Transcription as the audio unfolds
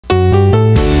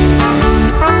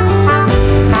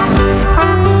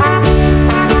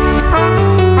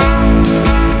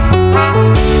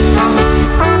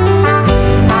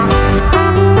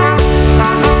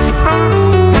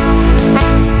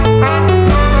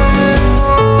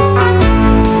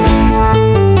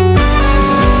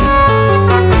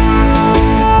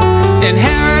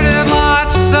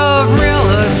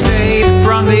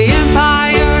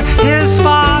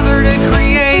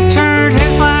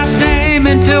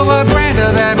to a brand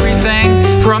of everything,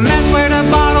 from menswear to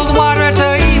bottled water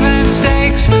to even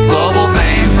steaks. Global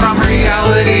fame from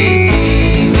reality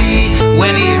TV.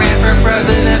 When he ran for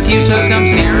president, few took him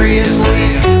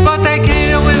seriously, but they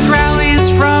came to his rallies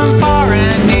from far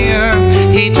and near.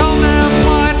 He told them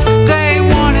what they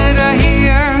wanted to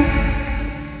hear.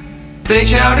 They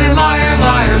shouted, liar,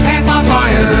 liar, pants on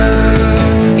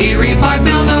fire. He replied,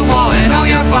 build a wall and oh,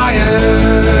 you're fired.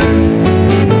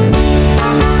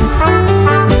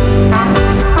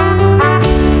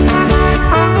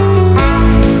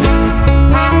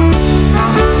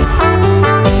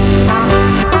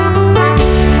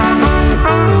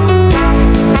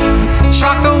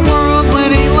 Shocked the world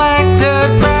when elected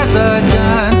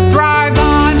president. Thrived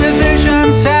on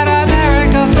division, set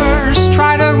America first.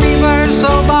 Tried to reverse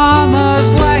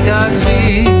Obama's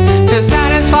legacy. To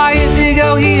satisfy his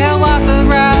ego, he held lots of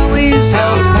rallies.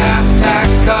 Helped pass tax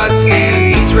cuts and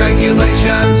ease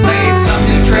regulations. Made some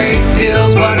new trade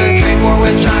deals, but a trade war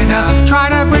with China.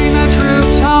 Tried to bring the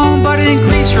troops home, but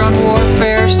increased drone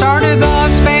warfare. Started the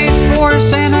Space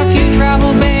Force and a few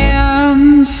travel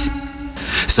bans.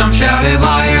 Some shouted,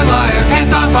 liar, liar,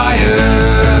 pants on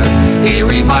fire. He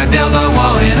replied, build a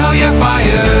wall and oh, you're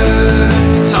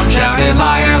fired. Some shouted,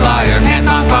 liar, liar, pants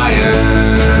on fire.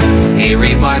 He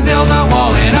replied, build a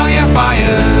wall and oh, you're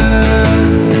fired.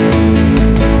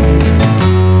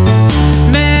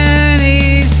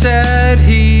 Many said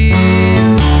he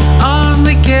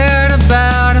only cared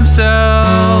about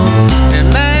himself and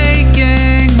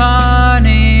making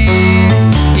money.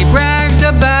 He bragged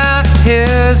about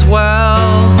his wealth.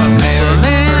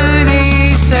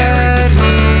 Many said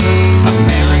he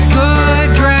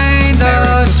could drain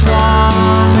the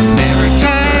swamp,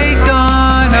 take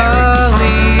on a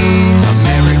lease,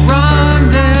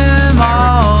 run them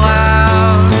all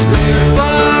out.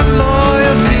 But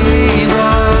loyalty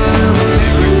was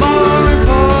more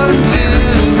important to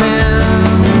him,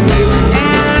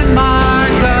 and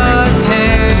marketing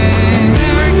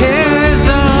his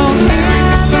own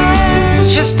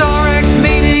historic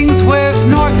meetings with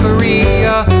North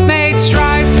Korea, made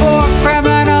strides for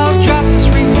criminal justice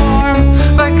reform,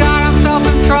 but got himself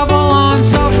in trouble on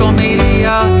social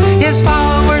media. His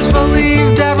followers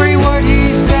believed every word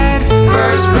he said.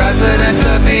 First president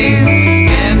to be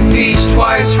impeached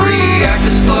twice,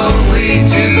 reacted slowly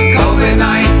to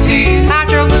COVID-19.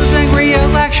 After losing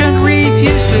re-election,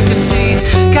 refused to concede,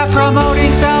 kept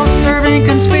promoting self-serving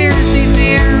conspiracy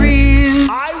theories.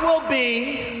 I will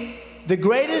be the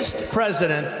greatest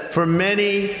president for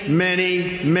many,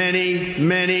 many, many,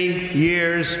 many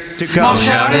years to come. Most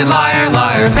shouted, liar,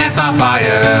 liar, pants on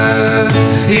fire.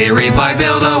 He replied,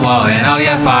 build a wall and oh,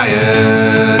 you're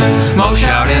fired. Most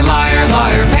shouted, liar,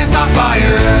 liar, pants on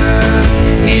fire.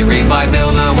 He replied,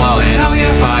 build a wall and oh,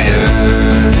 you're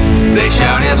fired. They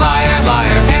shouted, liar, liar.